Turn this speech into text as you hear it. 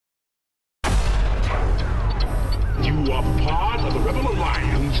You are part of the Rebel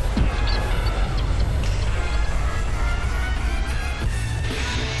Alliance.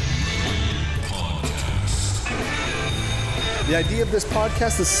 The idea of this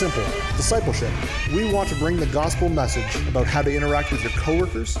podcast is simple: discipleship. We want to bring the gospel message about how to interact with your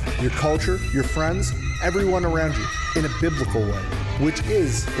coworkers, your culture, your friends, everyone around you in a biblical way, which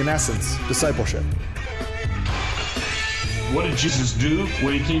is, in essence, discipleship. What did Jesus do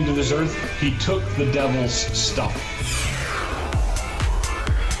when he came to this earth? He took the devil's stuff.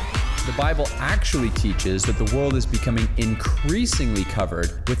 The Bible actually teaches that the world is becoming increasingly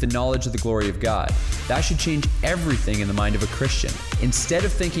covered with the knowledge of the glory of God. That should change everything in the mind of a Christian. Instead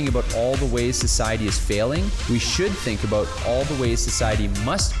of thinking about all the ways society is failing, we should think about all the ways society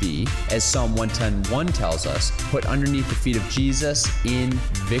must be, as Psalm 110:1 tells us, put underneath the feet of Jesus in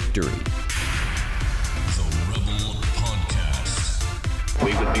victory.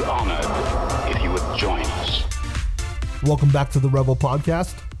 We would be honored if you would join us. Welcome back to the Rebel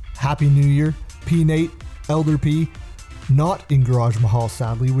Podcast. Happy New Year. P. Nate, Elder P. Not in Garage Mahal,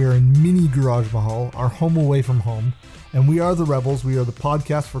 sadly. We are in mini Garage Mahal, our home away from home. And we are the Rebels. We are the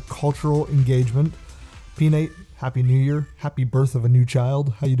podcast for cultural engagement. P. Nate, Happy New Year. Happy birth of a new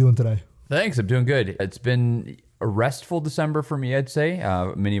child. How you doing today? Thanks, I'm doing good. It's been a restful December for me, I'd say.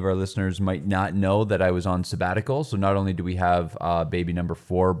 Many of our listeners might not know that I was on sabbatical. So not only do we have baby number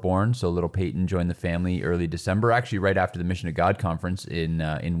 4 born, so little Peyton joined the family early December, actually right after the Mission of God conference in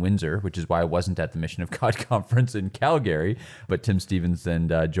Windsor, which is why I wasn't at the Mission of God conference in Calgary. But Tim Stevens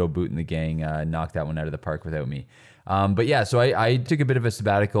and Joe Boot and the gang knocked that one out of the park without me. But yeah, so I took a bit of a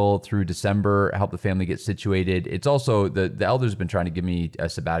sabbatical through December, helped the family get situated. It's also, the elders have been trying to give me a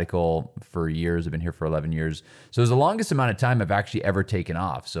sabbatical for years. I've been here for 11 years. So it's the longest amount of time I've actually ever taken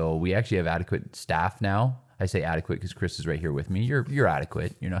off. So we actually have adequate staff now. I say adequate because Chris is right here with me. You're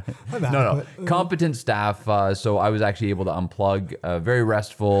adequate. You're not. No. Competent staff. So I was actually able to unplug. Very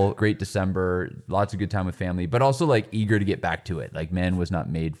restful, great December. Lots of good time with family, but also like eager to get back to it. Like man was not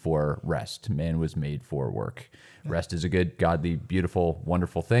made for rest. Man was made for work. Rest is a good, godly, beautiful,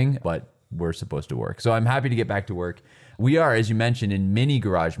 wonderful thing, but we're supposed to work. So I'm happy to get back to work. We are, as you mentioned, in mini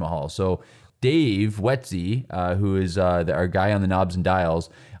Garage Mahal. So Dave Wetzy, who is our guy on the knobs and dials,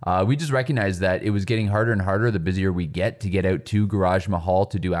 we just recognized that it was getting harder and harder the busier we get to get out to Garage Mahal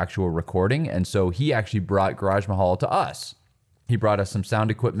to do actual recording. And so he actually brought Garage Mahal to us. He brought us some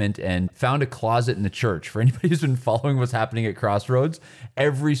sound equipment and found a closet in the church. For anybody who's been following what's happening at Crossroads,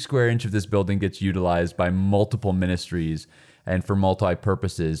 every square inch of this building gets utilized by multiple ministries and for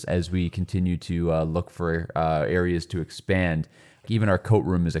multi-purposes as we continue to look for areas to expand. Even our coat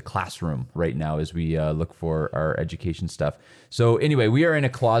room is a classroom right now as we look for our education stuff. So anyway, we are in a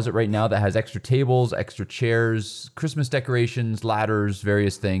closet right now that has extra tables, extra chairs, Christmas decorations, ladders,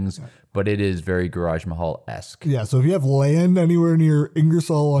 various things, but it is very Garage Mahal-esque. Yeah, so if you have land anywhere near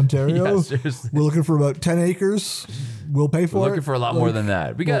Ingersoll, Ontario, we're looking for about 10 acres. We'll pay for it. We're looking for a lot more than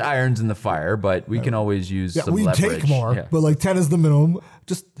that. We got irons in the fire, but we can always use some leverage. We take more, but like 10 is the minimum.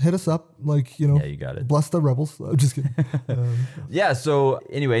 Just hit us up, Yeah, you got it. Bless the Rebels. I'm just kidding. Yeah, so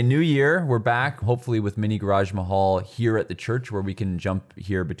anyway, new year, we're back, hopefully with mini Garage Mahal here at the church where we can jump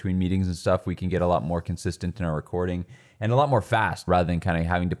here between meetings and stuff. We can get a lot more consistent in our recording and a lot more fast rather than kind of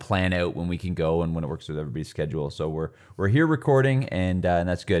having to plan out when we can go and when it works with everybody's schedule. So we're here recording and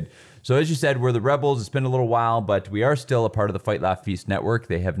that's good. So as you said, we're the Rebels. It's been a little while, but we are still a part of the Fight, Laugh, Feast network.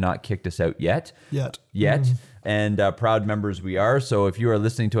 They have not kicked us out yet. And proud members we are. So if you are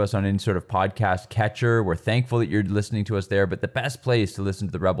listening to us on any sort of podcast catcher, we're thankful that you're listening to us there. But the best place to listen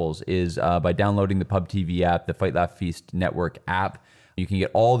to the Rebels is by downloading the Pub TV app, the Fight, Laugh, Feast network app. You can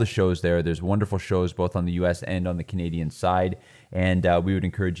get all the shows there. There's wonderful shows both on the U.S. and on the Canadian side. And we would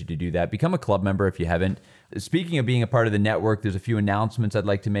encourage you to do that. Become a club member if you haven't. Speaking of being a part of the network, there's a few announcements I'd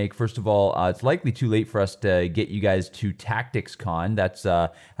like to make. First of all, it's likely too late for us to get you guys to Tactics Con. That's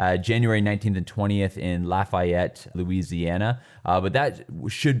January 19th and 20th in Lafayette, Louisiana. But that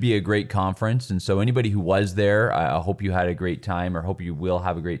should be a great conference. And so anybody who was there, I hope you had a great time or hope you will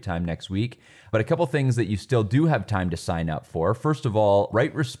have a great time next week. But a couple things that you still do have time to sign up for. First of all,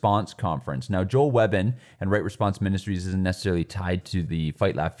 Right Response Conference. Now, Joel Webbin and Right Response Ministries isn't necessarily tied to the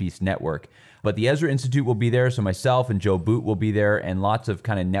Fight, Laugh, Feast network, but the Ezra Institute will be there. So myself and Joe Boot will be there and lots of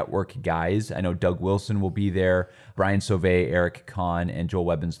kind of network guys. I know Doug Wilson will be there, Brian Sauvé, Eric Kahn, and Joel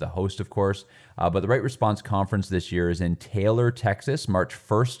Webbin's the host, of course. But the Right Response Conference this year is in Taylor, Texas, March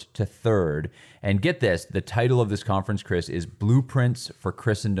 1st to 3rd. And get this, the title of this conference, Chris, is Blueprints for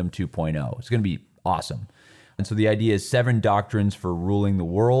Christendom 2.0. It's going to be awesome. And so the idea is 7 doctrines for ruling the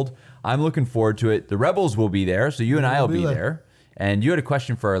world. I'm looking forward to it. The Rebels will be there, so you and I will be there. And you had a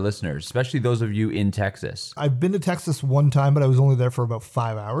question for our listeners, especially those of you in Texas. I've been to Texas one time, but I was only there for about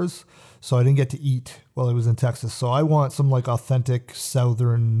 5 hours. So I didn't get to eat while I was in Texas. So I want some like authentic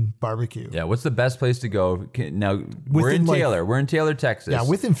Southern barbecue. Yeah, what's the best place to go? Now, we're in Taylor. We're in Taylor, Texas. Yeah,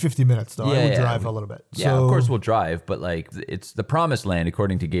 within 50 minutes, though. I would drive a little bit. Yeah, of course we'll drive, but like it's the promised land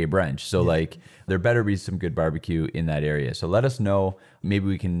according to Gabe Wrench. So like there better be some good barbecue in that area. So let us know. Maybe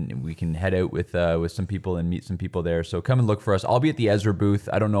we can head out with some people and meet some people there. So come and look for us. I'll be at the Ezra booth.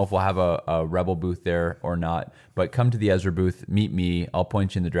 I don't know if we'll have a Rebel booth there or not, but come to the Ezra booth, meet me. I'll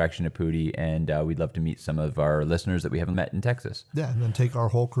point you in the direction of Pootie, and we'd love to meet some of our listeners that we haven't met in Texas. Yeah, and then take our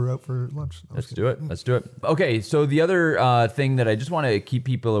whole crew out for lunch. Let's do it. Let's do it. Okay, so the other thing that I just want to keep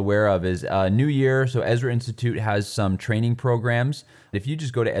people aware of is New Year. So Ezra Institute has some training programs. If you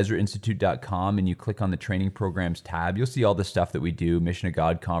just go to EzraInstitute.com and you click on the training programs tab, you'll see all the stuff that we do, Mission of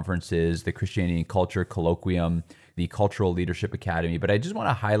God conferences, the Christianity and Culture Colloquium, the Cultural Leadership Academy. But I just want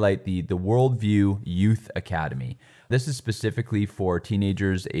to highlight the Worldview Youth Academy. This is specifically for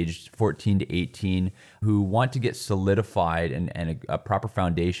teenagers aged 14 to 18 who want to get solidified and a proper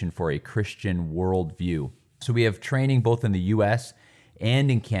foundation for a Christian worldview. So we have training both in the U.S. and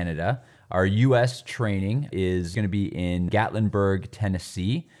in Canada. Our U.S. training is going to be in Gatlinburg,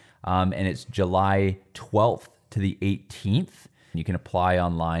 Tennessee, and it's July 12th to the 18th. You can apply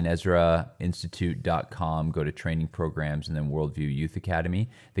online, EzraInstitute.com, go to training programs, and then Worldview Youth Academy.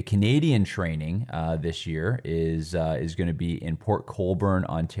 The Canadian training this year is going to be in Port Colborne,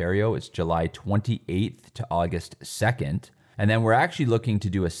 Ontario. It's July 28th to August 2nd. And then we're actually looking to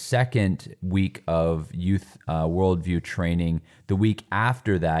do a second week of youth worldview training the week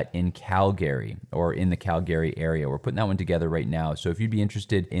after that in Calgary or in the Calgary area. We're putting that one together right now. So if you'd be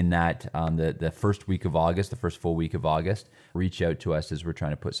interested in that, the first week of August, the first full week of August, reach out to us as we're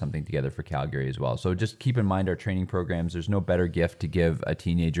trying to put something together for Calgary as well. So just keep in mind our training programs. There's no better gift to give a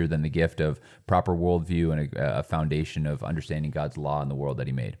teenager than the gift of proper worldview and a foundation of understanding God's law and the world that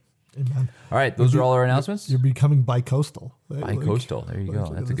he made. Amen. All right, those are all our announcements. You're becoming bicoastal. Right? Bicoastal. There you go.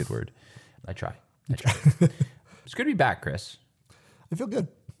 That's a good word. I try. It's good to be back, Chris. I feel good.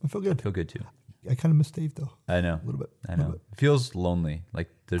 I feel good too. I kind of miss Dave though. I know. A little bit. I know. It feels lonely. Like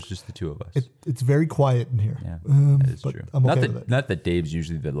there's just the two of us. It's very quiet in here. Yeah, that is true. I'm okay with it. Not that Dave's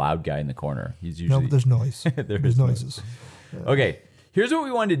usually the loud guy in the corner. He's usually... No, but there's noise. There's noises. Okay. Here's what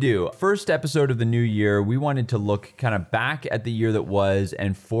we wanted to do. First episode of the new year, we wanted to look kind of back at the year that was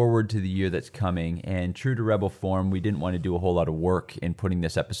and forward to the year that's coming. And true to Rebel form, we didn't want to do a whole lot of work in putting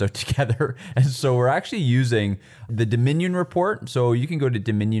this episode together. And so we're actually using the Dominion Report. So you can go to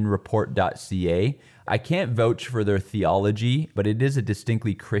dominionreport.ca. I can't vouch for their theology, but it is a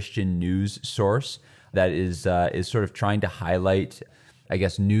distinctly Christian news source that is sort of trying to highlight, I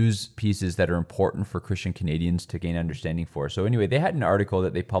guess, news pieces that are important for Christian Canadians to gain understanding for. So anyway, they had an article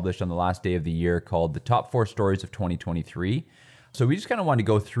that they published on the last day of the year called The Top 4 Stories of 2023. So we just kind of wanted to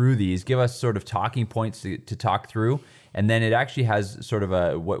go through these, give us sort of talking points to talk through. And then it actually has sort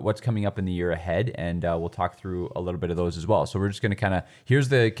of what's coming up in the year ahead. And we'll talk through a little bit of those as well. So we're just going to kind of, here's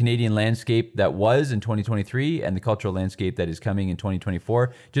the Canadian landscape that was in 2023 and the cultural landscape that is coming in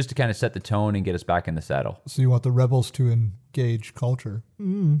 2024, just to kind of set the tone and get us back in the saddle. So you want the rebels to engage culture.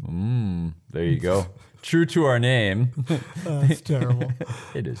 There you go. True to our name. That's terrible.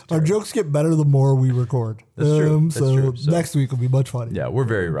 It is terrible. Our jokes get better the more we record. That's true. That's so true. So next week will be much funnier. Yeah, we're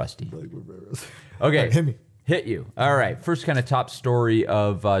very rusty. Okay. Right, hit me. Hit you. All right. First kind of top story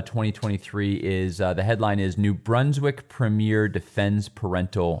of 2023 is the headline is New Brunswick Premier Defends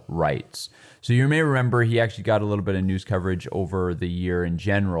Parental Rights. So you may remember he actually got a little bit of news coverage over the year in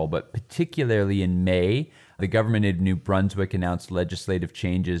general, but particularly in May, the government of New Brunswick announced legislative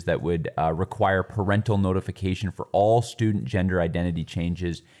changes that would require parental notification for all student gender identity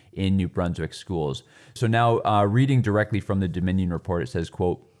changes in New Brunswick schools. So now reading directly from the Dominion Report, it says,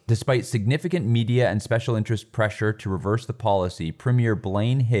 quote, despite significant media and special interest pressure to reverse the policy, Premier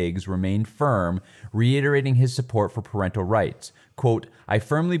Blaine Higgs remained firm, reiterating his support for parental rights. Quote, I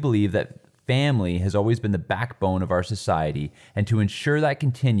firmly believe that family has always been the backbone of our society, and to ensure that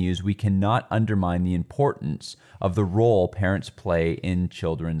continues, we cannot undermine the importance of the role parents play in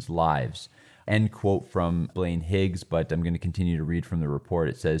children's lives. End quote from Blaine Higgs, but I'm going to continue to read from the report.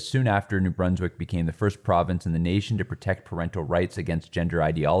 It says, soon after, New Brunswick became the first province in the nation to protect parental rights against gender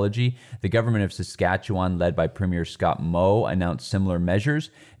ideology. The government of Saskatchewan, led by Premier Scott Moe, announced similar measures.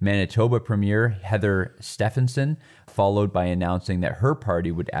 Manitoba Premier Heather Stefanson followed by announcing that her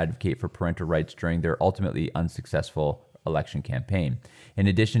party would advocate for parental rights during their ultimately unsuccessful election campaign. In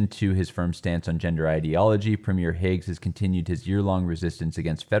addition to his firm stance on gender ideology, Premier Higgs has continued his year-long resistance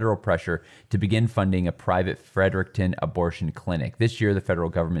against federal pressure to begin funding a private Fredericton abortion clinic. This year, the federal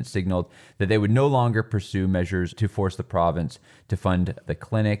government signaled that they would no longer pursue measures to force the province to fund the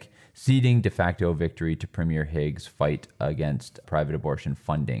clinic, ceding de facto victory to Premier Higgs' fight against private abortion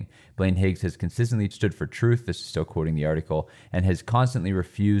funding. Blaine Higgs has consistently stood for truth, this is still quoting the article, and has constantly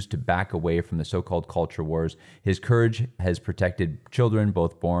refused to back away from the so-called culture wars. His courage has protected children,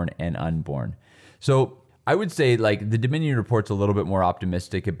 both born and unborn. So I would say, like, the Dominion Report's a little bit more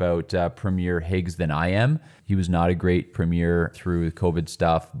optimistic about Premier Higgs than I am. He was not a great premier through COVID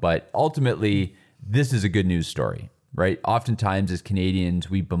stuff, but ultimately, this is a good news story. Right? Oftentimes as Canadians,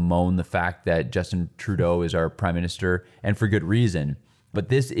 we bemoan the fact that Justin Trudeau is our prime minister, and for good reason. But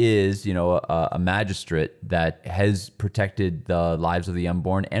this is, a magistrate that has protected the lives of the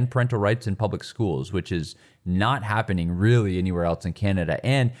unborn and parental rights in public schools, which is not happening really anywhere else in Canada.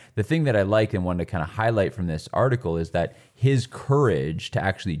 And the thing that I like and wanted to kind of highlight from this article is that his courage to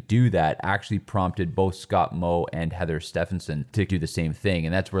actually do that actually prompted both Scott Moe and Heather Stephenson to do the same thing.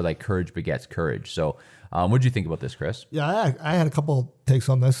 And that's where, like, courage begets courage. So what did you think about this, Chris? Yeah, I had a couple takes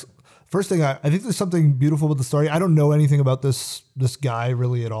on this. First thing, I think there's something beautiful with the story. I don't know anything about this guy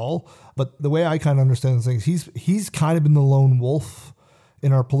really at all, but the way I kind of understand things, he's kind of been the lone wolf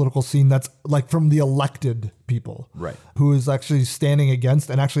in our political scene. That's like from the elected people, right? Who is actually standing against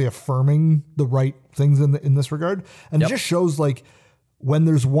and actually affirming the right things in this regard, and It just shows, like, when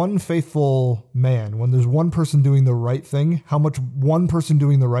there's one faithful man, when there's one person doing the right thing, how much one person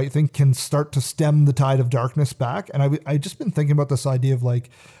doing the right thing can start to stem the tide of darkness back. And I just been thinking about this idea of,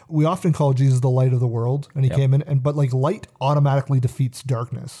 like, we often call Jesus the light of the world, and he came in, but like light automatically defeats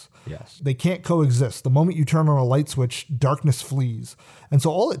darkness. Yes. They can't coexist. The moment you turn on a light switch, darkness flees. And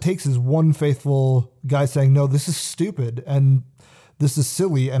so all it takes is one faithful guy saying, no, this is stupid and this is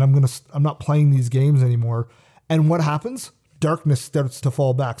silly, and I'm not playing these games anymore. And what happens? Darkness starts to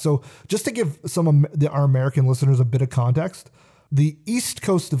fall back. So just to give some of our American listeners a bit of context, the east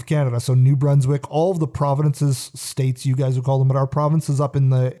coast of Canada, so New Brunswick, all of the provinces, states, you guys would call them, but our provinces up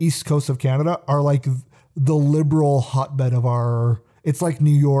in the east coast of Canada are like the liberal hotbed of it's like New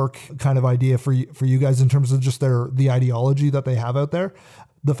York kind of idea for you guys in terms of just the ideology that they have out there.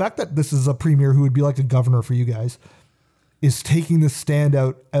 The fact that this is a premier who would be like a governor for you guys is taking this stand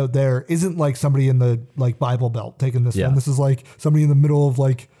out there isn't like somebody in the, like, Bible Belt taking this stand. This is like somebody in the middle of,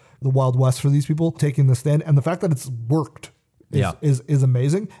 like, the Wild West for these people taking this stand. And the fact that it's worked is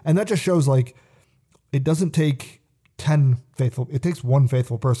amazing. And that just shows, like, it doesn't take 10 faithful, it takes one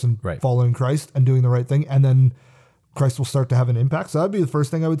faithful person following Christ and doing the right thing. And then Christ will start to have an impact. So that'd be the first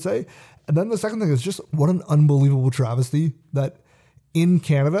thing I would say. And then the second thing is just what an unbelievable travesty that in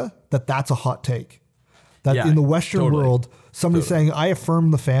Canada, that's a hot take. That in the Western world, somebody saying, I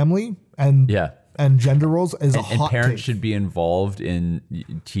affirm the family and gender roles is a hot take. And parents should be involved in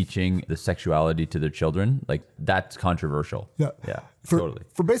teaching the sexuality to their children. Like, that's controversial. Yeah. For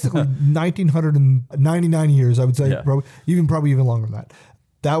basically 1999 years, I would say, probably even longer than that.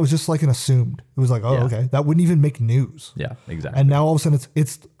 That was just like an assumed. It was like, okay, that wouldn't even make news. Yeah, exactly. And now all of a sudden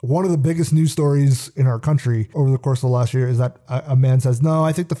it's one of the biggest news stories in our country over the course of the last year is that a man says, no,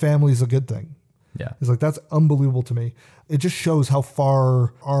 I think the family is a good thing. Yeah. It's like, that's unbelievable to me. It just shows how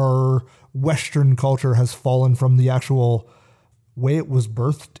far our Western culture has fallen from the actual way it was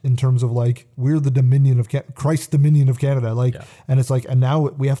birthed in terms of, like, we're the dominion of Christ's dominion of Canada. Like, and it's like, and now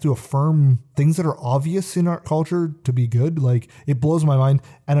we have to affirm things that are obvious in our culture to be good. Like, it blows my mind.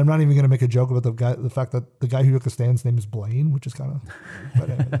 And I'm not even going to make a joke about the fact that the guy who took a stand's name is Blaine, which is kind of, but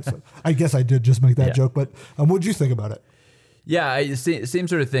anyway, so I guess I did just make that joke, but what'd you think about it? Yeah, same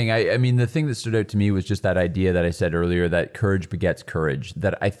sort of thing. I mean, the thing that stood out to me was just that idea that I said earlier, that courage begets courage.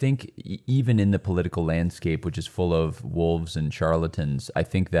 That I think even in the political landscape, which is full of wolves and charlatans, I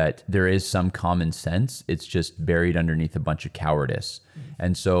think that there is some common sense. It's just buried underneath a bunch of cowardice.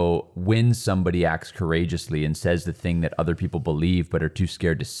 And so when somebody acts courageously and says the thing that other people believe but are too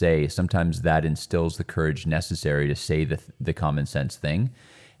scared to say, sometimes that instills the courage necessary to say the common sense thing.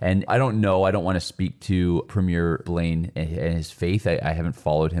 And I don't know, I don't want to speak to Premier Blaine and his faith. I haven't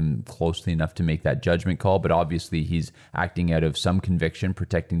followed him closely enough to make that judgment call, but obviously he's acting out of some conviction.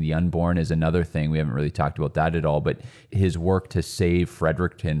 Protecting the unborn is another thing. We haven't really talked about that at all, but his work to save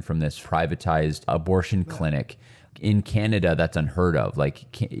Fredericton from this privatized abortion clinic in Canada, that's unheard of.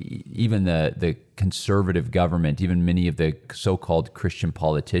 Like, even the conservative government, even many of the so-called Christian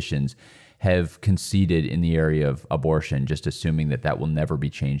politicians have conceded in the area of abortion, just assuming that will never be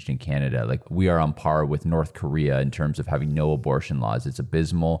changed in Canada. Like, we are on par with North Korea in terms of having no abortion laws. It's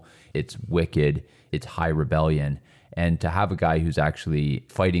abysmal, it's wicked, it's high rebellion. And to have a guy who's actually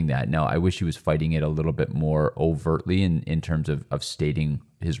fighting that. Now, I wish he was fighting it a little bit more overtly in terms of stating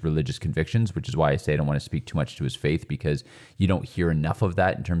his religious convictions, which is why I say I don't want to speak too much to his faith, because you don't hear enough of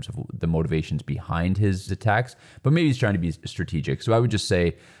that in terms of the motivations behind his attacks. But maybe he's trying to be strategic. So I would just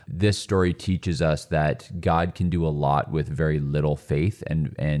say this story teaches us that God can do a lot with very little faith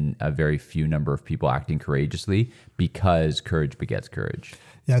and a very few number of people acting courageously, because courage begets courage.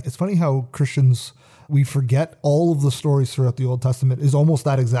 Yeah, it's funny how Christians, we forget all of the stories throughout the Old Testament is almost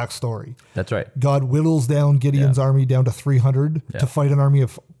that exact story. That's right. God whittles down Gideon's army down to 300 to fight an army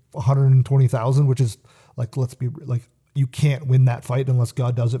of 120,000, which is like, let's be like, you can't win that fight unless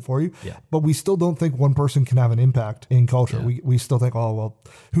God does it for you. Yeah. But we still don't think one person can have an impact in culture. Yeah. We still think, oh, well,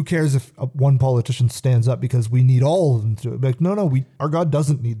 who cares if one politician stands up because we need all of them to do it. Like, no, our God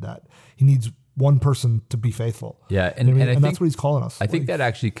doesn't need that. He needs one person to be faithful. Yeah, and I think that's what he's calling us. I think that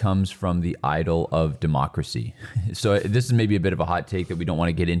actually comes from the idol of democracy. So this is maybe a bit of a hot take that we don't want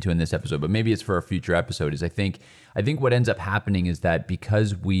to get into in this episode, but maybe it's for a future episode. Is I think what ends up happening is that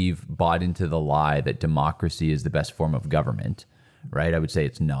because we've bought into the lie that democracy is the best form of government, right? I would say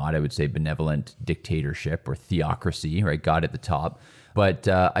it's not. I would say benevolent dictatorship or theocracy, right? God at the top. But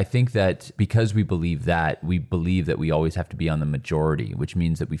I think that because we believe that we always have to be on the majority, which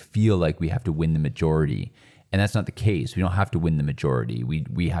means that we feel like we have to win the majority. And that's not the case. We don't have to win the majority.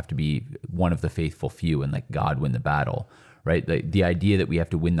 We have to be one of the faithful few and let God win the battle, right? The idea that we have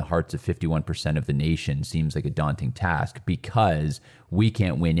to win the hearts of 51% of the nation seems like a daunting task, because we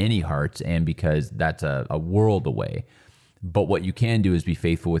can't win any hearts and because that's a world away. But what you can do is be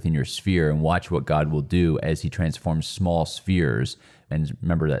faithful within your sphere and watch what God will do as he transforms small spheres. And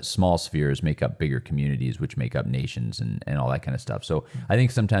remember that small spheres make up bigger communities, which make up nations and all that kind of stuff. So I think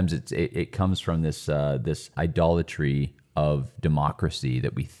sometimes it comes from this idolatry of democracy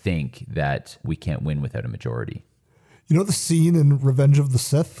that we think that we can't win without a majority. You know the scene in Revenge of the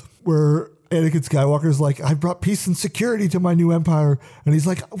Sith where Anakin Skywalker's like, I brought peace and security to my new empire. And he's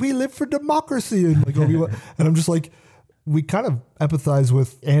like, we live for democracy. And like, Obi-Wan. And I'm just like, we kind of empathize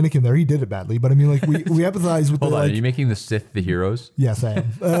with Anakin there. He did it badly, but I mean, like we empathize with. Hold on, like, are you making the Sith the heroes? Yes, I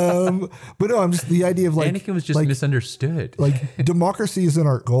am. But no, I'm just the idea of like Anakin was just like, misunderstood. Like democracy isn't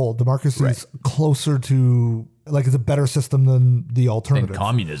our goal. Democracy is closer to like it's a better system than the alternative. And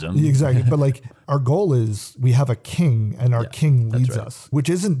communism. Exactly. But like our goal is we have a king and our king leads us, which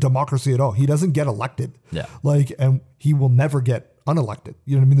isn't democracy at all. He doesn't get elected. Yeah. Like, and he will never get unelected.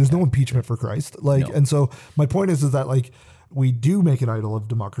 You know what I mean? There's no impeachment for Christ. Like, and so my point is that like we do make an idol of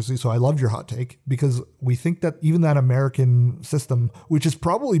democracy. So I loved your hot take because we think that even that American system, which is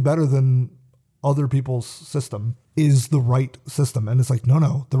probably better than other people's system, is the right system. And it's like,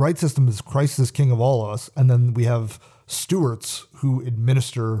 no, the right system is Christ is king of all of us. And then we have stewards who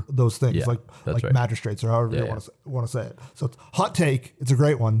administer those things, like magistrates or however you want to say it. So it's hot take. It's a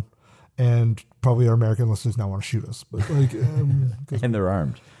great one. And probably our American listeners now want to shoot us, but like, and they're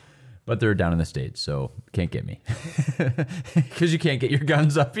armed, but they're down in the States, so can't get me because you can't get your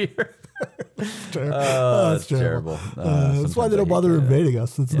guns up here. That's terrible. That's why they don't bother invading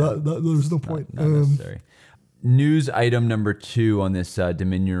us. It's not. There's no point. Not necessary. News item number 2 on this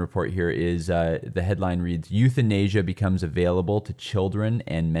Dominion report here is the headline reads: Euthanasia becomes available to children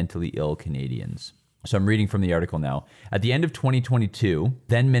and mentally ill Canadians. So I'm reading from the article now. At the end of 2022,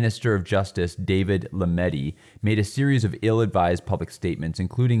 then Minister of Justice David Lametti made a series of ill-advised public statements,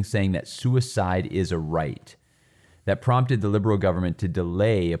 including saying that suicide is a right. That prompted the Liberal government to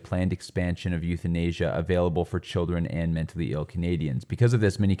delay a planned expansion of euthanasia available for children and mentally ill Canadians. Because of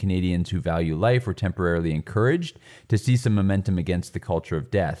this, many Canadians who value life were temporarily encouraged to see some momentum against the culture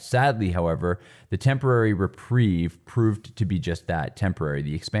of death. Sadly, however, the temporary reprieve proved to be just that, temporary.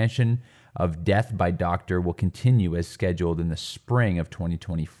 The expansion of death by doctor will continue as scheduled in the spring of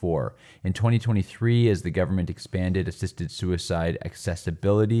 2024. In 2023, as the government expanded assisted suicide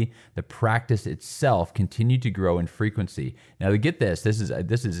accessibility, the practice itself continued to grow in frequency. Now, to get this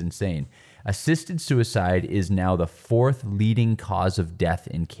is insane. Assisted suicide is now the 4th leading cause of death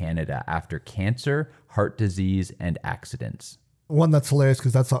in Canada after cancer, heart disease, and accidents. One that's hilarious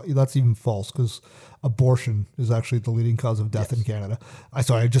because that's even false because abortion is actually the leading cause of death in Canada.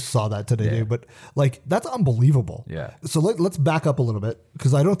 I just saw that today, but like that's unbelievable. Yeah. So let's back up a little bit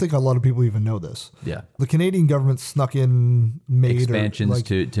because I don't think a lot of people even know this. Yeah. The Canadian government snuck in MAID expansions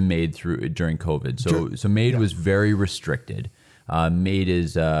to MAID during COVID. So MAID was very restricted. MAID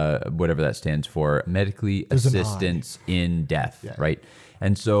is whatever that stands for, medically There's an I. assistance in death, right?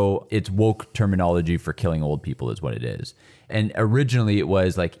 And so it's woke terminology for killing old people is what it is. And originally it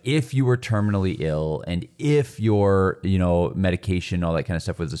was like, if you were terminally ill and if your, medication, all that kind of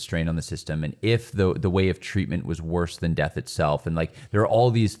stuff was a strain on the system, and if the way of treatment was worse than death itself. And like, there are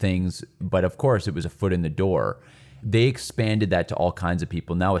all these things, but of course it was a foot in the door. They expanded that to all kinds of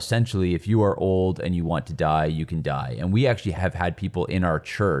people. Now, essentially, if you are old and you want to die, you can die. And we actually have had people in our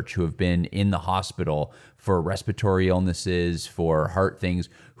church who have been in the hospital for respiratory illnesses, for heart things,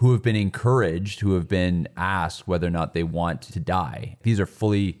 who have been encouraged, who have been asked whether or not they want to die. These are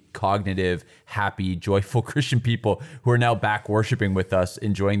fully cognitive, happy, joyful Christian people who are now back worshiping with us,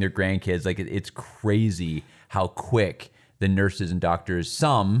 enjoying their grandkids. Like, it's crazy how quick the nurses and doctors,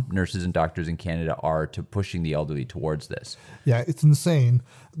 some nurses and doctors in Canada, are to pushing the elderly towards this. Yeah, it's insane.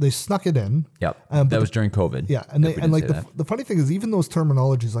 They snuck it in. Yep. That was during COVID. Yeah, and the funny thing is, even those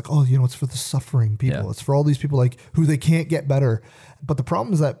terminologies, like, it's for the suffering people. Yeah. It's for all these people like who they can't get better. But the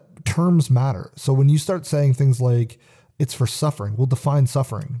problem is that terms matter. So when you start saying things like it's for suffering, we'll define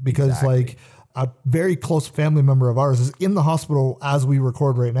suffering, because like a very close family member of ours is in the hospital as we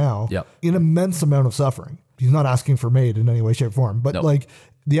record right now, in immense amount of suffering. He's not asking for MAID in any way, shape, form, but like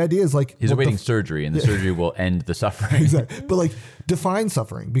the idea is like he's awaiting surgery, and the surgery will end the suffering. Exactly. But like, define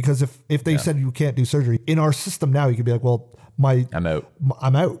suffering, because if they said you can't do surgery in our system now, you could be like, well,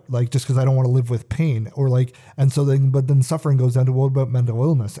 I'm out, like, just because I don't want to live with pain, or like, and so then suffering goes down to what about mental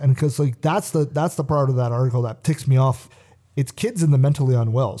illness? And because like that's the part of that article that ticks me off. It's kids and the mentally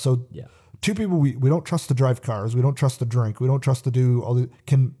unwell. So two people we don't trust to drive cars, we don't trust to drink, we don't trust to do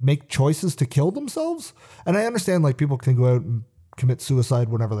can make choices to kill themselves. And I understand like people can go out and commit suicide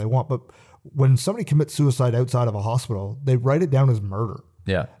whenever they want, but when somebody commits suicide outside of a hospital, they write it down as murder.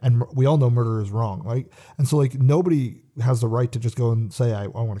 Yeah. And we all know murder is wrong, right? And so like nobody has the right to just go and say, I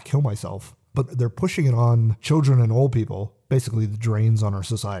want to kill myself. But they're pushing it on children and old people, basically the drains on our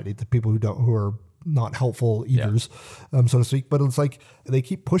society, the people who are not helpful eaters, so to speak. But it's like they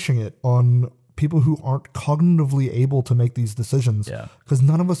keep pushing it on people who aren't cognitively able to make these decisions. Because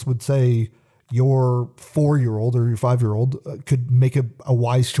none of us would say your 4-year-old or your 5-year-old could make a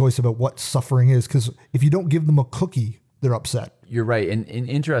wise choice about what suffering is. Because if you don't give them a cookie, they're upset. You're right. And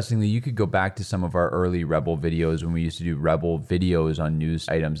interestingly, you could go back to some of our early Rebel videos when we used to do Rebel videos on news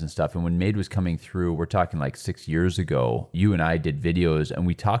items and stuff. And when MAID was coming through, we're talking like 6 years ago, you and I did videos and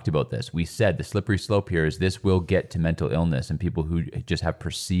we talked about this. We said the slippery slope here is this will get to mental illness and people who just have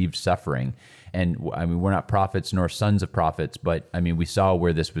perceived suffering. And I mean, we're not prophets nor sons of prophets, but I mean, we saw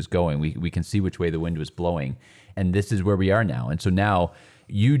where this was going. We can see which way the wind was blowing. And this is where we are now. And so now,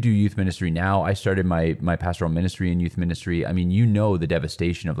 you do youth ministry now. I started my pastoral ministry and youth ministry. I mean, the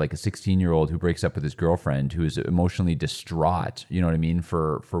devastation of like a 16-year-old who breaks up with his girlfriend, who is emotionally distraught, you know what I mean,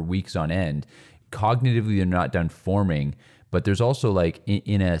 for weeks on end. Cognitively, they're not done forming. But there's also like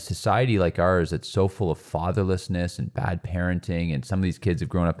in a society like ours that's so full of fatherlessness and bad parenting, and some of these kids have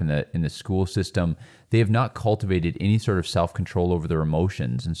grown up in the school system, they have not cultivated any sort of self-control over their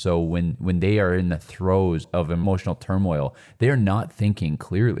emotions. And so when they are in the throes of emotional turmoil, they are not thinking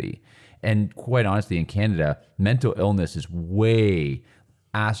clearly. And quite honestly, in Canada, mental illness is way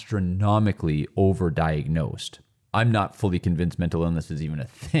astronomically overdiagnosed. I'm not fully convinced mental illness is even a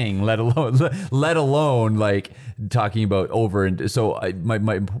thing, let alone like talking about over. And so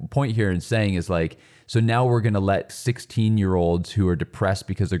my point here in saying is like, so now we're going to let 16-year-olds who are depressed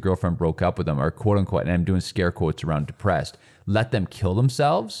because their girlfriend broke up with them, or quote unquote, and I'm doing scare quotes around depressed, let them kill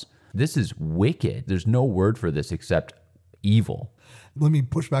themselves. This is wicked. There's no word for this except evil. Let me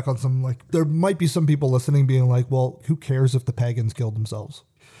push back on some, like, there might be some people listening being like, well, who cares if the pagans killed themselves?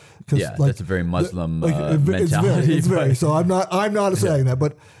 Yeah, like, that's a very Muslim mentality. It's very. So I'm not saying that,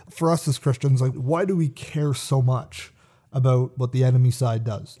 but for us as Christians, like, why do we care so much about what the enemy side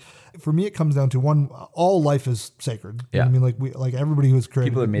does? For me, it comes down to one: all life is sacred. Yeah. I mean, like everybody who is created,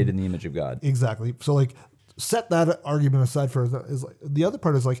 people are made in the image of God. Exactly. So like, set that argument aside for is like, the other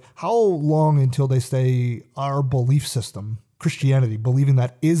part is like, how long until they say our belief system, Christianity, believing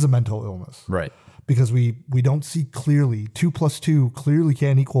that is a mental illness, right? Because we don't see clearly 2 + 2 clearly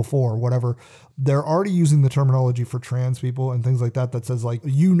can't equal 4, whatever. They're already using the terminology for trans people and things like that says like,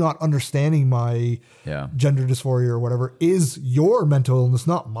 you not understanding my gender dysphoria or whatever is your mental illness,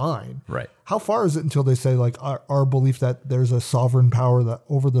 not mine. Right. How far is it until they say like our belief that there's a sovereign power that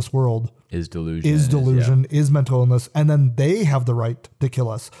over this world is delusion, is mental illness, and then they have the right to kill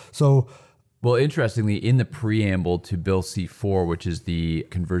us? So Well, interestingly, in the preamble to Bill C-4, which is the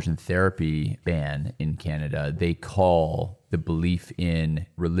conversion therapy ban in Canada, they call the belief in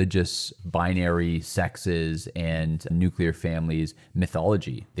religious binary sexes and nuclear families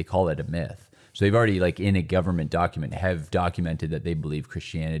mythology. They call it a myth. So they've already, like in a government document, have documented that they believe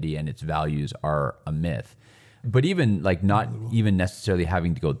Christianity and its values are a myth. But even like not even necessarily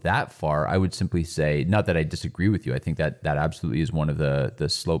having to go that far, I would simply say, not that I disagree with you. I think that that absolutely is one of the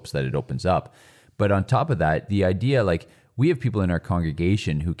slopes that it opens up. But on top of that, the idea, like we have people in our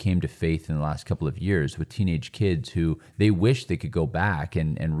congregation who came to faith in the last couple of years with teenage kids who they wish they could go back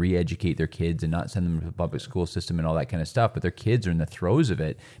and re-educate their kids and not send them to the public school system and all that kind of stuff. But their kids are in the throes of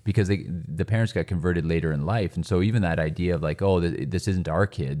it because the parents got converted later in life. And so even that idea of like, oh, this isn't our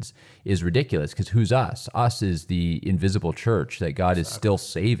kids is ridiculous, because who's us? Us is the invisible church that God is still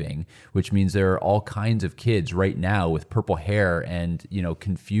saving, which means there are all kinds of kids right now with purple hair and, you know,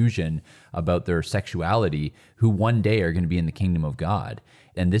 confusion about their sexuality who one day are going to be in the kingdom of God.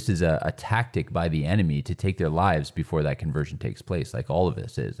 And this is a tactic by the enemy to take their lives before that conversion takes place, like all of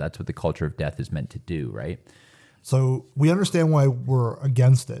this is. That's what the culture of death is meant to do, right? So we understand why we're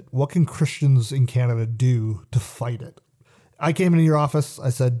against it. What can Christians in Canada do to fight it? I came into your office, I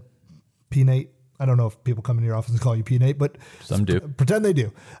said, P. Nate, I don't know if people come into your office and call you P. Nate, but some do. Pretend they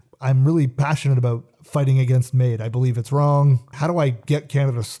do. I'm really passionate about fighting against MAID. I believe it's wrong. How do I get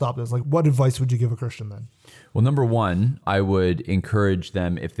Canada to stop this? Like, what advice would you give a Christian then? Well, number one, I would encourage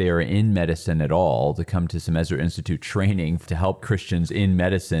them, if they are in medicine at all, to come to some Ezra Institute training to help Christians in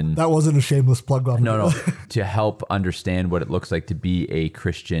medicine. That wasn't a shameless plug on No, to help understand what it looks like to be a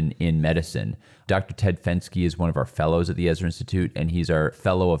Christian in medicine. Dr. Ted Fensky is one of our fellows at the Ezra Institute, and he's our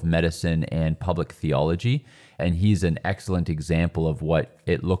fellow of medicine and public theology. And he's an excellent example of what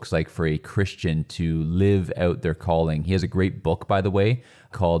it looks like for a Christian to live out their calling. He has a great book, by the way,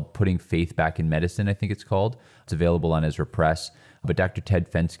 called Putting Faith Back in Medicine, I think it's called. It's available on Ezra Press. But Dr.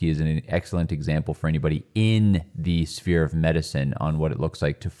 Ted Fensky is an excellent example for anybody in the sphere of medicine on what it looks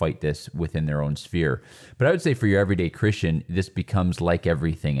like to fight this within their own sphere. But I would say for your everyday Christian, this becomes like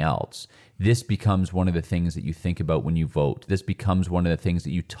everything else. This becomes one of the things that you think about when you vote. This becomes one of the things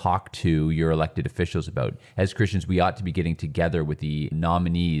that you talk to your elected officials about. As Christians, we ought to be getting together with the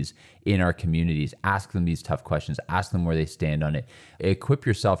nominees in our communities, ask them these tough questions, ask them where they stand on it. Equip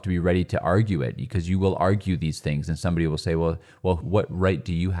yourself to be ready to argue it, because you will argue these things and somebody will say, well, what right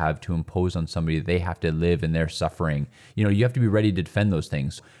do you have to impose on somebody that they have to live in their suffering? You know, you have to be ready to defend those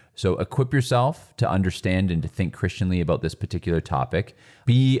things. So equip yourself to understand and to think Christianly about this particular topic.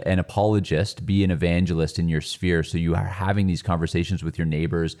 Be an apologist, be an evangelist in your sphere. So you are having these conversations with your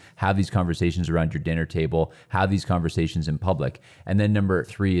neighbors, have these conversations around your dinner table, have these conversations in public. And then number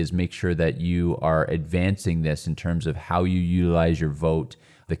 3 is make sure that you are advancing this in terms of how you utilize your vote,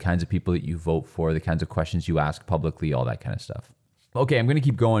 the kinds of people that you vote for, the kinds of questions you ask publicly, all that kind of stuff. Okay, I'm going to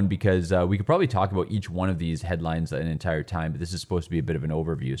keep going because we could probably talk about each one of these headlines an entire time, but this is supposed to be a bit of an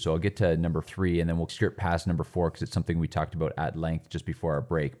overview. So I'll get to number 3 and then we'll skip past number 4 because it's something we talked about at length just before our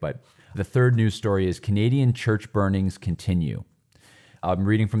break. But the third news story is Canadian church burnings continue. I'm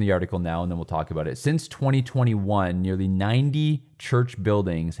reading from the article now, and then we'll talk about it. Since 2021, nearly 90 church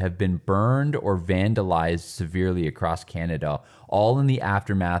buildings have been burned or vandalized severely across Canada, all in the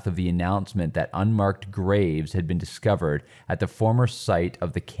aftermath of the announcement that unmarked graves had been discovered at the former site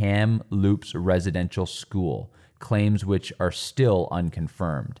of the Kamloops Residential School, claims which are still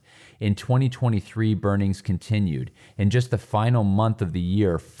unconfirmed. In 2023, burnings continued. In just the final month of the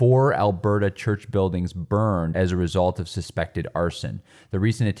year, 4 Alberta church buildings burned as a result of suspected arson. The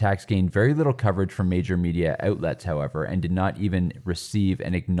recent attacks gained very little coverage from major media outlets, however, and did not even receive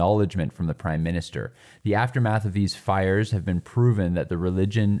an acknowledgement from the Prime Minister. The aftermath of these fires have been proven that the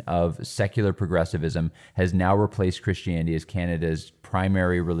religion of secular progressivism has now replaced Christianity as Canada's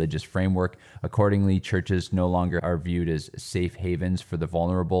primary religious framework. Accordingly, churches no longer are viewed as safe havens for the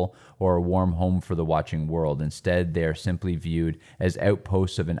vulnerable or a warm home for the watching world. Instead, they are simply viewed as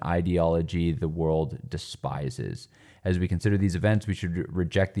outposts of an ideology the world despises. As we consider these events, we should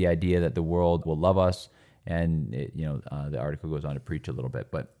reject the idea that the world will love us. And the article goes on to preach a little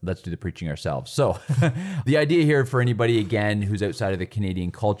bit, but let's do the preaching ourselves. So the idea here for anybody, again, who's outside of the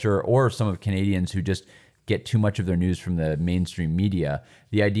Canadian culture, or some of Canadians who just get too much of their news from the mainstream media.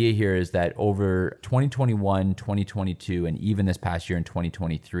 The idea here is that over 2021, 2022, and even this past year in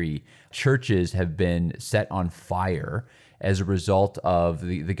 2023, churches have been set on fire as a result of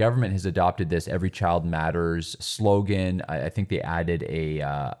the government has adopted this Every Child Matters slogan. I think they added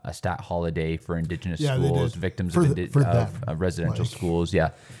a stat holiday for Indigenous schools, victims of residential schools.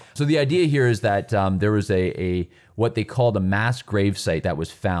 Yeah. So the idea here is that there was a what they called a mass grave site that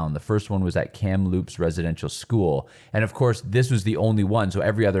was found. The first one was at Kamloops Residential School. And of course, this was the only one. So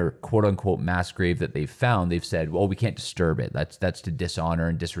every other quote unquote mass grave that they've found, they've said, well, we can't disturb it. That's to dishonor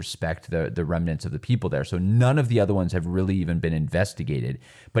and disrespect the remnants of the people there. So none of the other ones have really even been investigated.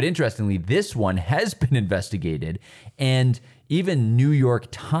 But interestingly, this one has been investigated, and even New York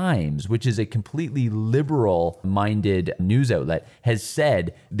Times, which is a completely liberal-minded news outlet, has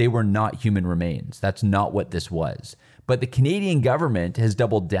said they were not human remains. That's not what this was. But the Canadian government has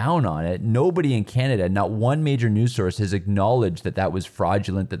doubled down on it. Nobody in Canada, not one major news source, has acknowledged that that was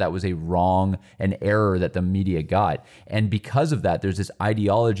fraudulent, that that was a wrong, an error that the media got. And because of that, there's this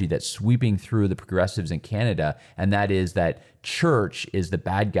ideology that's sweeping through the progressives in Canada, and that is that church is the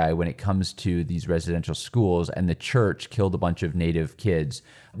bad guy when it comes to these residential schools, and the church killed a bunch of Native kids.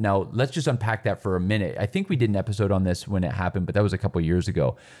 Now, let's just unpack that for a minute. I think we did an episode on this when it happened, but that was a couple years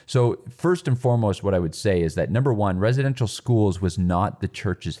ago. So first and foremost, what I would say is that number one, residential schools was not the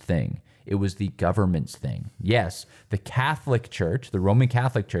church's thing. It was the government's thing. Yes, the Catholic Church, the Roman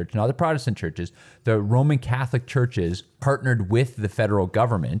Catholic Church, not the Protestant churches, the Roman Catholic churches partnered with the federal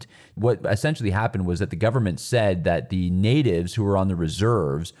government. What essentially happened was that the government said that the natives who were on the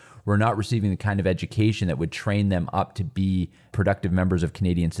reserves were not receiving the kind of education that would train them up to be productive members of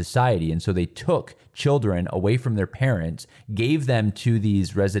Canadian society. And so they took children away from their parents, gave them to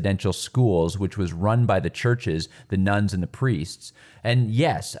these residential schools, which was run by the churches, the nuns and the priests. And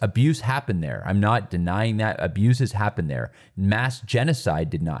yes, abuse happened there. I'm not denying that. Abuse has happened there. Mass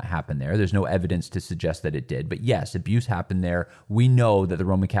genocide did not happen there. There's no evidence to suggest that it did. But yes, abuse happened there. We know that the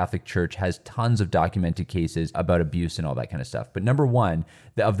Roman Catholic Church has tons of documented cases about abuse and all that kind of stuff. But number one,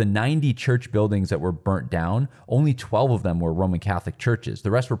 of the 90 church buildings that were burnt down, only 12 of them were Roman Catholic churches.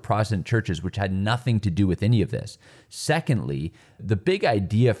 The rest were Protestant churches, which had nothing to do with any of this. Secondly, the big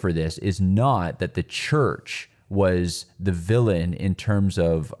idea for this is not that the church was the villain in terms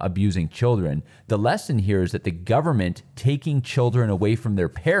of abusing children. The lesson here is that the government taking children away from their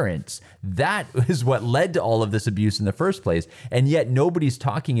parents, that is what led to all of this abuse in the first place. And yet nobody's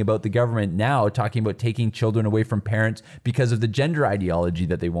talking about the government now talking about taking children away from parents because of the gender ideology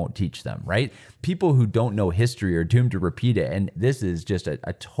that they won't teach them, right? People who don't know history are doomed to repeat it. And this is just a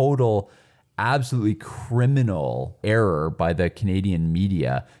total, absolutely criminal error by the Canadian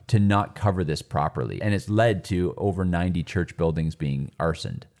media to not cover this properly. And it's led to over 90 church buildings being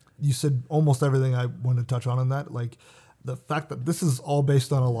arsoned. You said almost everything I wanted to touch on in that. Like the fact that this is all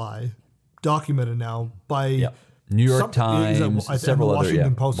based on a lie, documented now by New York Times, several other,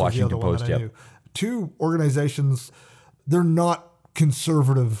 Washington Post was the other one that I knew. Two organizations, they're not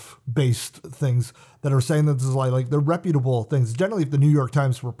conservative based things that are saying that this is a lie. Like they're reputable things. Generally, if the New York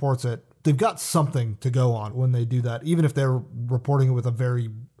Times reports it, they've got something to go on when they do that, even if they're reporting it with a very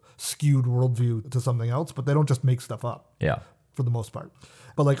skewed worldview to something else, but they don't just make stuff up. Yeah. For the most part.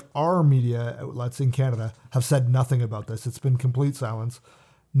 But like our media outlets in Canada have said nothing about this. It's been complete silence.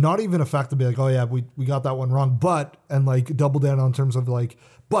 Not even a fact to be like, oh yeah, we got that one wrong, but, and like double down on terms of like,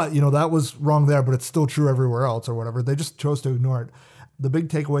 but you know, that was wrong there, but it's still true everywhere else or whatever. They just chose to ignore it. The big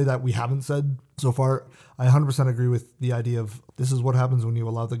takeaway that we haven't said so far, I 100% agree with the idea of this is what happens when you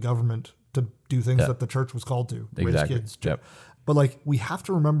allow the government to do things that the church was called to, raise kids. Yep. But like, we have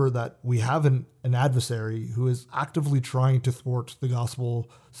to remember that we have an adversary who is actively trying to thwart the gospel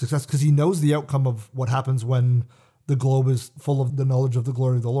success because he knows the outcome of what happens when the globe is full of the knowledge of the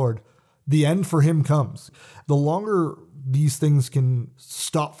glory of the Lord. The end for him comes. The longer these things can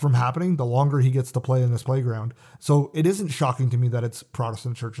stop from happening, the longer he gets to play in this playground. So it isn't shocking to me that it's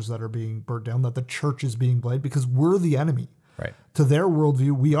Protestant churches that are being burnt down, that the church is being blamed, because we're the enemy. Right. To their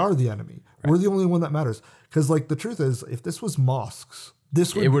worldview, we are the enemy. Right. We're the only one that matters. Because like the truth is, if this was mosques,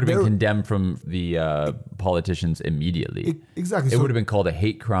 it would have been condemned from the politicians immediately. Exactly. It would have been called a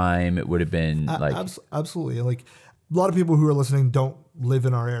hate crime. It would have been absolutely. Like a lot of people who are listening don't live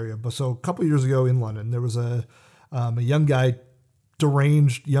in our area. But so a couple of years ago in London, there was a young guy,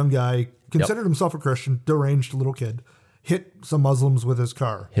 deranged young guy, considered himself a Christian, deranged little kid, hit some Muslims with his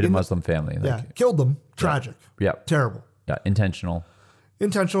car. Hit a Muslim family. Killed them. Tragic. Yeah. Terrible. Yeah, intentional.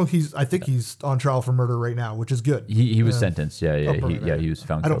 I think he's on trial for murder right now, which is good. He was sentenced. He was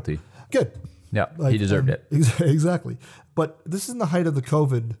found guilty. Good. Yeah, he deserved it. Exactly. But this is in the height of the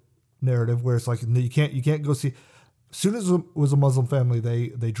COVID narrative where it's like you can't go see. As soon as it was a Muslim family,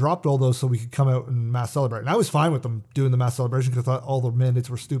 they dropped all those so we could come out and mass celebrate. And I was fine with them doing the mass celebration because I thought all the mandates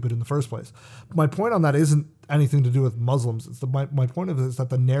were stupid in the first place. My point on that isn't anything to do with Muslims. It's my point of it is that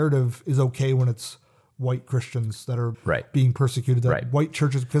the narrative is okay when it's white Christians that are Right. being persecuted, that Right. white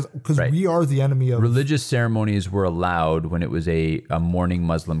churches, because Right. we are the enemy of Religious ceremonies were allowed when it was a mourning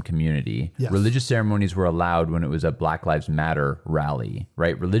Muslim community. Yes. Religious ceremonies were allowed when it was a Black Lives Matter rally,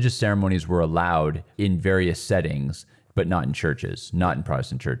 right? Religious ceremonies were allowed in various settings, but not in churches, not in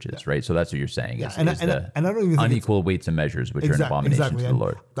Protestant churches, right? So that's what you're saying. Yeah, Is, and I- is and I- the and I don't even think unequal weights and measures, which are an abomination to the And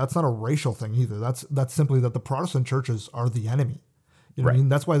Lord. that's not a racial thing either. That's simply that the Protestant churches are the enemy. You know what I Right. mean?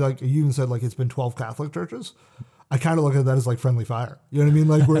 That's why, like, you even said, like, it's been 12 Catholic churches. I kind of look at that as like friendly fire. You know what I mean?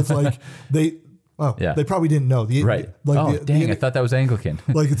 Like, where it's like Yeah. they probably didn't know. Right. I thought that was Anglican.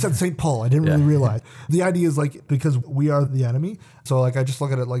 Like it said St. Paul. I didn't really realize. The idea is like, because we are the enemy. So like, I just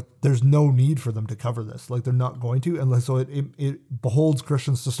look at it like there's no need for them to cover this. Like they're not going to. And like, so it beholds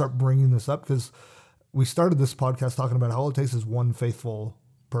Christians to start bringing this up, because we started this podcast talking about how all it takes is one faithful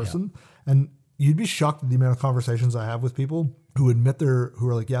person. Yeah. And you'd be shocked at the amount of conversations I have with people who admit who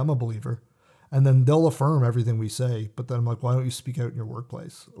are like, yeah, I'm a believer. And then they'll affirm everything we say. But then I'm like, why don't you speak out in your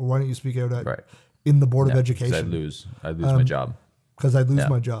workplace? Or why don't you speak out in the Board of Education? I'd lose my job. Because I'd lose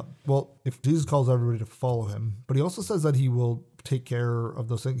my job. Well, if Jesus calls everybody to follow him, but he also says that he will take care of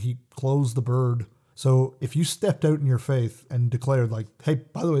those things. He clothes the bird. So if you stepped out in your faith and declared like, hey,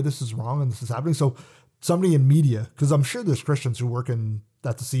 by the way, this is wrong and this is happening. So somebody in media, because I'm sure there's Christians who work at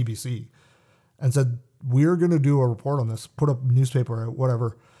the CBC, and said, we're going to do a report on this, put up newspaper or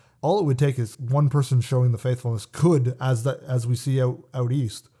whatever. All it would take is one person showing the faithfulness could, as we see out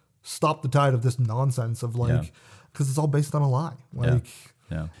east, stop the tide of this nonsense of like, because it's all based on a lie. Like,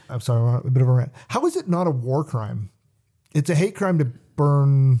 I'm sorry, a bit of a rant. How is it not a war crime? It's a hate crime to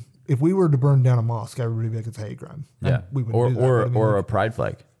burn. If we were to burn down a mosque, everybody would be like, it's a hate crime. Yeah. We wouldn't do that, but I mean, or like, a pride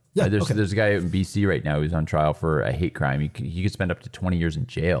flag. Yeah, There's a guy out in BC right now who's on trial for a hate crime. He could spend up to 20 years in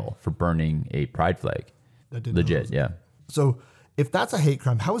jail for burning a pride flag. Legit, yeah. So if that's a hate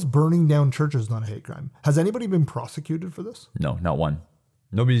crime, how is burning down churches not a hate crime? Has anybody been prosecuted for this? No, not one.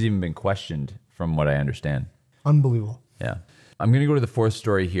 Nobody's even been questioned, from what I understand. Unbelievable. Yeah. I'm going to go to the fourth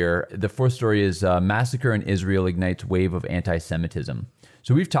story here. The fourth story is massacre in Israel ignites wave of anti-Semitism.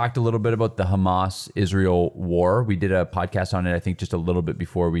 So we've talked a little bit about the Hamas-Israel war. We did a podcast on it, I think, just a little bit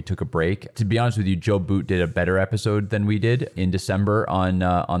before we took a break. To be honest with you, Joe Boot did a better episode than we did in December on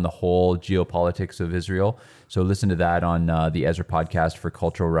the whole geopolitics of Israel. So listen to that on the Ezra podcast for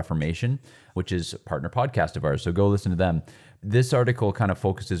Cultural Reformation, which is a partner podcast of ours. So go listen to them. This article kind of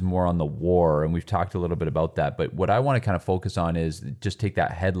focuses more on the war, and we've talked a little bit about that. But what I want to kind of focus on is just take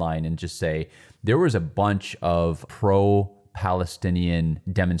that headline and just say there was a bunch of pro-Palestinian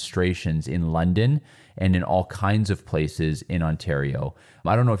demonstrations in London and in all kinds of places in Ontario.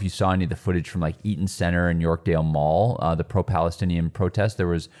 I don't know if you saw any of the footage from like Eaton Centre and Yorkdale Mall, the pro-Palestinian protest. There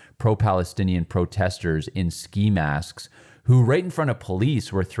was pro-Palestinian protesters in ski masks who right in front of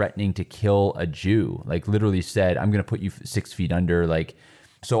police were threatening to kill a Jew, like literally said, I'm going to put you 6 feet under. Like,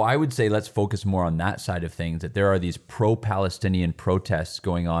 so I would say let's focus more on that side of things, that there are these pro-Palestinian protests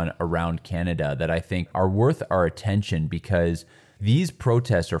going on around Canada that I think are worth our attention, because these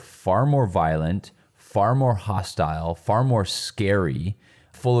protests are far more violent, far more hostile, far more scary,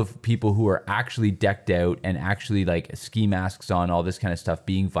 full of people who are actually decked out and actually like ski masks on, all this kind of stuff,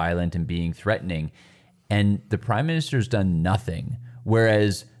 being violent and being threatening. And the Prime Minister's done nothing.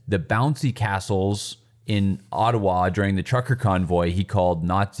 Whereas the bouncy castles in Ottawa during the trucker convoy, he called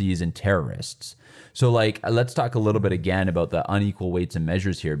Nazis and terrorists. So like, let's talk a little bit again about the unequal weights and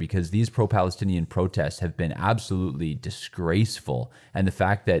measures here, because these pro-Palestinian protests have been absolutely disgraceful. And the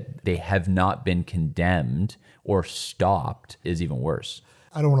fact that they have not been condemned or stopped is even worse.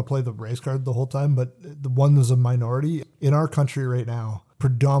 I don't want to play the race card the whole time, but the one is a minority in our country right now.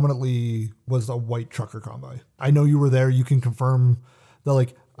 Predominantly was a white trucker convoy. I know you were there. You can confirm that,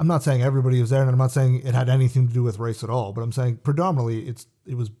 like, I'm not saying everybody was there, and I'm not saying it had anything to do with race at all, but I'm saying predominantly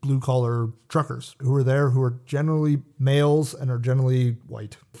it was blue collar truckers who were there, who are generally males and are generally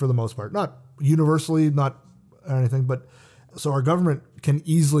white for the most part. Not universally, not anything, but so our government can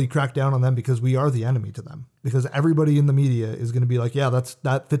easily crack down on them because we are the enemy to them. Because everybody in the media is going to be like, yeah,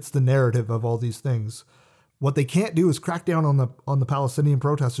 that fits the narrative of all these things. What they can't do is crack down on the Palestinian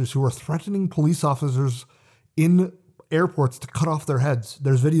protesters who are threatening police officers in airports to cut off their heads.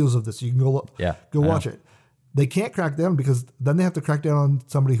 There's videos of this. You can go watch it. They can't crack down because then they have to crack down on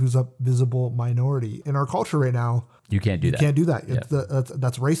somebody who's a visible minority. In our culture right now, you can't do that. You can't do that. Yeah.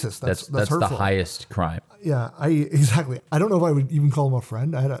 That's racist. That's the hurtful. highest crime. Yeah, exactly. I don't know if I would even call him a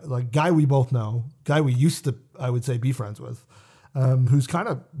friend. I had a guy we both know, guy we used to, I would say, be friends with. Who's kind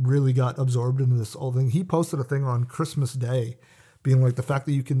of really got absorbed into this whole thing. He posted a thing on Christmas Day being like the fact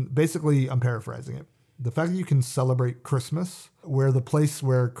that you can, basically, I'm paraphrasing it, the fact that you can celebrate Christmas, where the place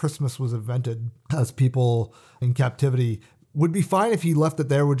where Christmas was invented has people in captivity, would be fine if he left it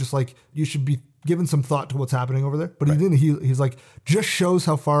there with just like, you should be given some thought to what's happening over there. But he didn't. He's like, just shows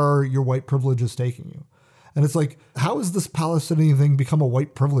how far your white privilege is taking you. And it's like, how has this Palestinian thing become a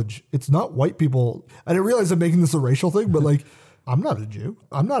white privilege? It's not white people. I didn't realize I'm making this a racial thing, but like, I'm not a Jew.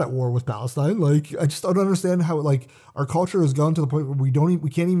 I'm not at war with Palestine. Like, I just don't understand how like our culture has gone to the point where we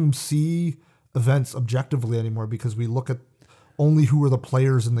can't even see events objectively anymore because we look at only who are the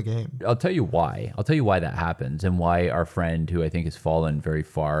players in the game. I'll tell you why. I'll tell you why that happens and why our friend, who I think has fallen very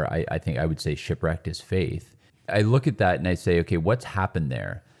far, I think I would say shipwrecked his faith. I look at that and I say, okay, what's happened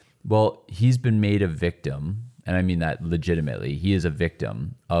there? Well, he's been made a victim, and I mean that legitimately. He is a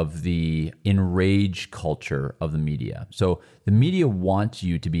victim of the enraged culture of the media. So the media wants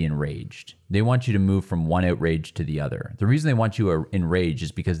you to be enraged. They want you to move from one outrage to the other. The reason they want you enraged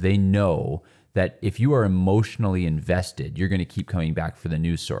is because they know that if you are emotionally invested, you're going to keep coming back for the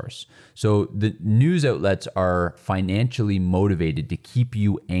news source. So the news outlets are financially motivated to keep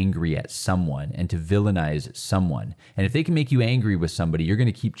you angry at someone and to villainize someone. And if they can make you angry with somebody, you're going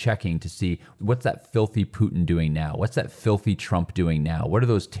to keep checking to see, what's that filthy Putin doing now? What's that filthy Trump doing now? What are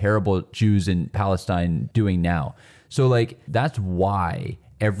those terrible Jews in Palestine doing now? So like, that's why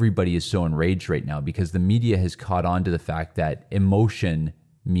everybody is so enraged right now, because the media has caught on to the fact that emotion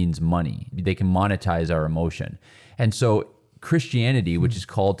means money. They can monetize our emotion. And so Christianity, which is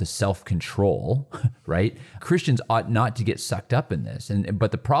called to self-control, right? Christians ought not to get sucked up in this.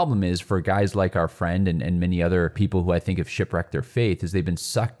 But the problem is for guys like our friend and many other people who I think have shipwrecked their faith is they've been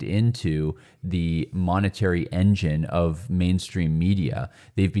sucked into the monetary engine of mainstream media.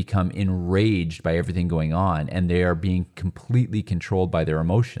 They've become enraged by everything going on, and they are being completely controlled by their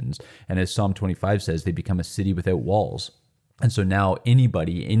emotions. And as Psalm 25 says, they become a city without walls. And so now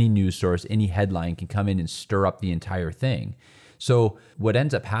anybody, any news source, any headline can come in and stir up the entire thing. So what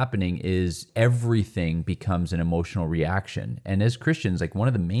ends up happening is everything becomes an emotional reaction. And as Christians, like one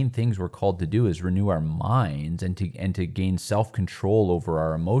of the main things we're called to do is renew our minds and to gain self-control over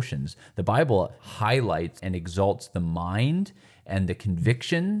our emotions. The Bible highlights and exalts the mind and the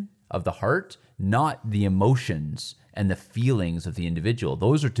conviction of the heart, not the emotions and the feelings of the individual.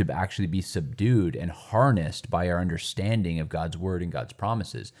 Those are to actually be subdued and harnessed by our understanding of God's word and God's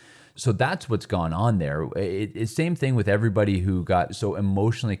promises. So that's what's gone on there. It's same thing with everybody who got so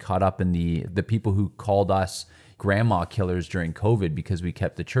emotionally caught up in the people who called us grandma killers during COVID because we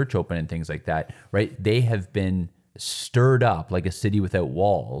kept the church open and things like that, right? They have been stirred up like a city without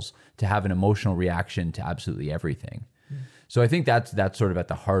walls to have an emotional reaction to absolutely everything. So I think that's sort of at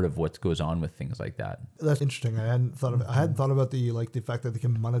the heart of what goes on with things like that. That's interesting. I hadn't thought about the fact that they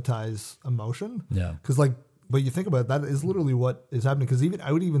can monetize emotion. Yeah. Because but you think about it, that is literally what is happening. Because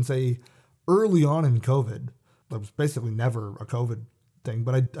I would even say early on in COVID, that was basically never a COVID thing,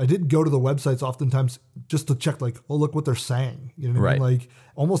 but I did go to the websites oftentimes just to check, like, oh, look what they're saying. You know what I mean? Like,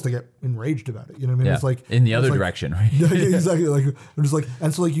 almost to get enraged about it. You know what I mean? Yeah. It's like in the other direction, right? Yeah, exactly. Like, I'm just like,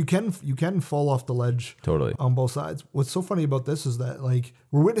 and so like you can fall off the ledge totally on both sides. What's so funny about this is that like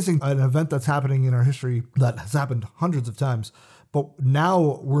we're witnessing an event that's happening in our history that has happened hundreds of times, but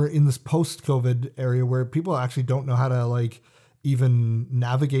now we're in this post-COVID area where people actually don't know how to like even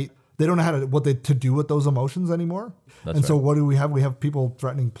navigate. They don't know how to do with those emotions anymore. So what do we have? We have people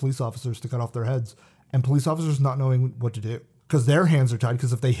threatening police officers to cut off their heads, and police officers not knowing what to do because their hands are tied.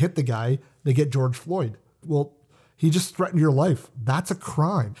 Because if they hit the guy, they get George Floyd. Well, he just threatened your life. That's a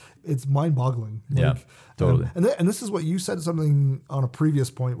crime. It's mind-boggling. Yeah, totally. And this is what you said something on a previous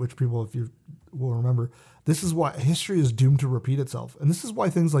point, which people, if you will remember, this is why history is doomed to repeat itself. And this is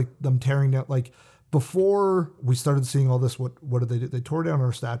why things like them tearing down, like before we started seeing all this, what did they do? They tore down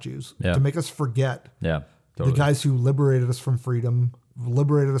our statues to make us forget the guys who liberated us from freedom,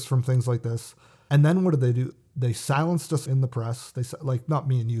 liberated us from things like this. And then what did they do? They silenced us in the press. They like not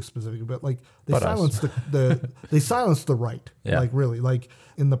me and you specifically, but like they silenced they silenced the right, like really, like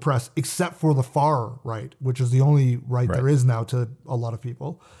in the press, except for the far right, which is the only right there is now to a lot of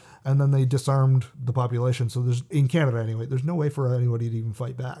people. And then they disarmed the population. So there's, in Canada anyway, there's no way for anybody to even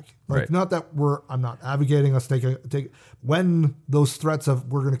fight back. Like, not that I'm not advocating us take when those threats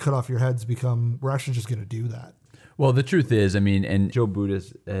of we're going to cut off your heads become, we're actually just going to do that. Well, the truth is, I mean, and Joe Buddha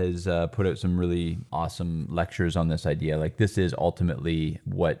has put out some really awesome lectures on this idea. Like, this is ultimately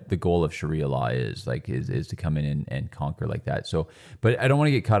what the goal of Sharia law is, like, is to come in and conquer like that. So, but I don't want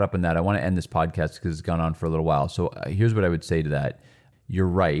to get caught up in that. I want to end this podcast because it's gone on for a little while. So here's what I would say to that. You're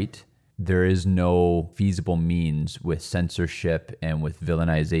right. There is no feasible means with censorship and with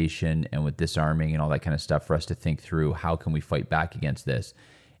villainization and with disarming and all that kind of stuff for us to think through how can we fight back against this.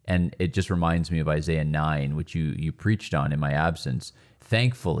 And it just reminds me of Isaiah 9, which you preached on in my absence.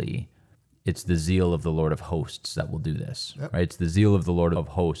 Thankfully, it's the zeal of the Lord of hosts that will do this, right? It's the zeal of the Lord of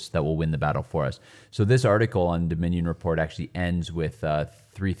hosts that will win the battle for us. So this article on Dominion Report actually ends with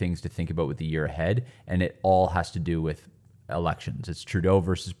 3 things to think about with the year ahead, and it all has to do with elections. It's Trudeau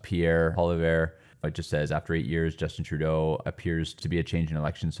versus Pierre Poilievre. It just says, after 8 years, Justin Trudeau appears to be a change in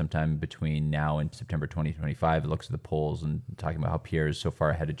elections sometime between now and September 2025. It looks at the polls and talking about how Pierre is so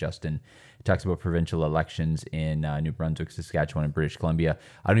far ahead of Justin. It talks about provincial elections in New Brunswick, Saskatchewan, and British Columbia.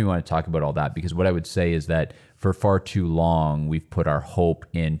 I don't even want to talk about all that, because what I would say is that for far too long, we've put our hope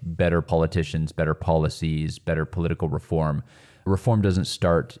in better politicians, better policies, better political reform. Reform doesn't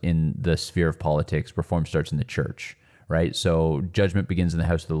start in the sphere of politics. Reform starts in the church, right? So judgment begins in the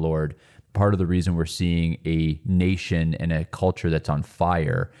house of the Lord. Part of the reason we're seeing a nation and a culture that's on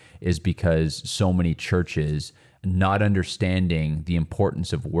fire is because so many churches, not understanding the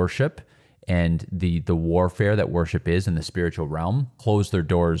importance of worship and the warfare that worship is in the spiritual realm, closed their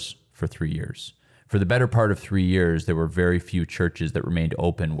doors for 3 years. For the better part of 3 years, there were very few churches that remained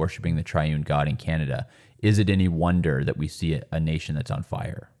open worshiping the triune God in Canada. Is it any wonder that we see a nation that's on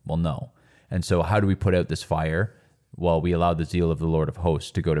fire? Well, no. And so how do we put out this fire? Well, we allow the zeal of the Lord of hosts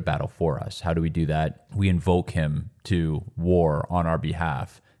to go to battle for us. How do we do that? We invoke him to war on our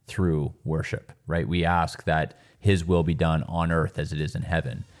behalf through worship, right? We ask that his will be done on earth as it is in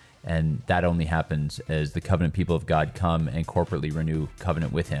heaven. And that only happens as the covenant people of God come and corporately renew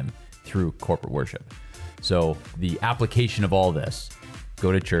covenant with him through corporate worship. So the application of all this,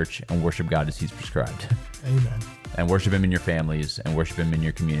 go to church and worship God as he's prescribed. Amen. And worship him in your families and worship him in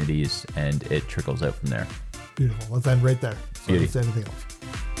your communities, and it trickles out from there. Beautiful. Let's end right there. So Beauty. let's say anything else.